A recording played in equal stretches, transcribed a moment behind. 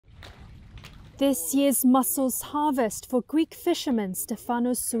This year's mussels harvest for Greek fisherman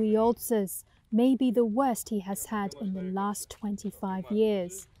Stefanos Suioltzes may be the worst he has had in the last 25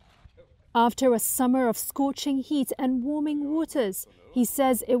 years. After a summer of scorching heat and warming waters, he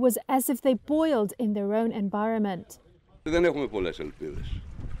says it was as if they boiled in their own environment.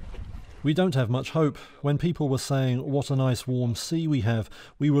 We don't have much hope. When people were saying, "What a nice warm sea we have,"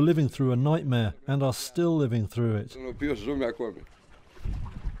 we were living through a nightmare and are still living through it.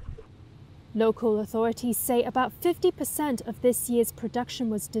 Local authorities say about 50% of this year's production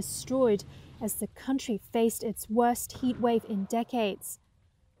was destroyed as the country faced its worst heat wave in decades.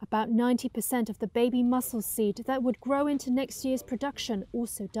 About 90% of the baby mussel seed that would grow into next year's production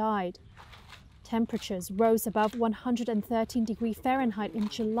also died. Temperatures rose above 113 degrees Fahrenheit in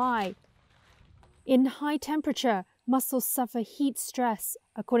July. In high temperature, mussels suffer heat stress,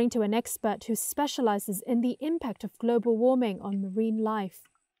 according to an expert who specializes in the impact of global warming on marine life.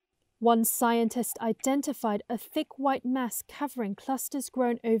 One scientist identified a thick white mass covering clusters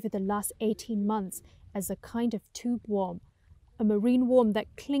grown over the last 18 months as a kind of tube worm, a marine worm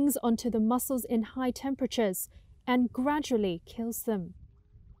that clings onto the mussels in high temperatures and gradually kills them.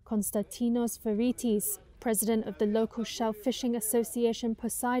 Konstantinos Veritis, president of the local shell fishing association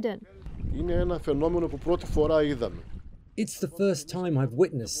Poseidon. It's the first time I've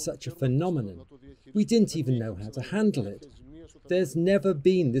witnessed such a phenomenon. We didn't even know how to handle it. There's never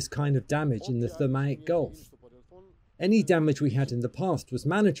been this kind of damage in the Thermaic Gulf. Any damage we had in the past was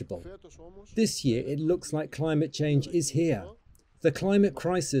manageable. This year it looks like climate change is here. The climate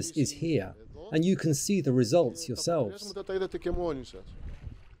crisis is here, and you can see the results yourselves.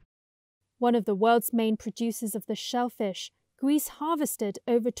 One of the world's main producers of the shellfish, Greece harvested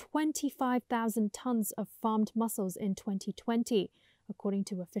over 25,000 tons of farmed mussels in 2020, according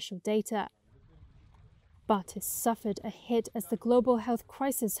to official data. But it suffered a hit as the global health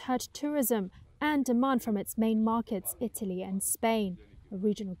crisis hurt tourism and demand from its main markets, Italy and Spain, a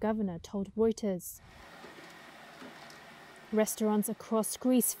regional governor told Reuters. Restaurants across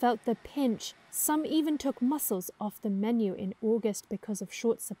Greece felt the pinch. Some even took mussels off the menu in August because of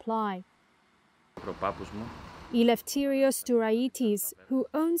short supply. Eleftherios Douraitis, who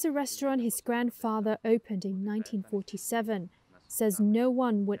owns a restaurant his grandfather opened in 1947, says no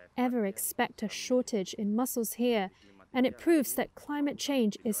one would ever expect a shortage in mussels here, and it proves that climate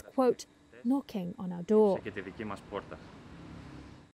change is, quote, knocking on our door.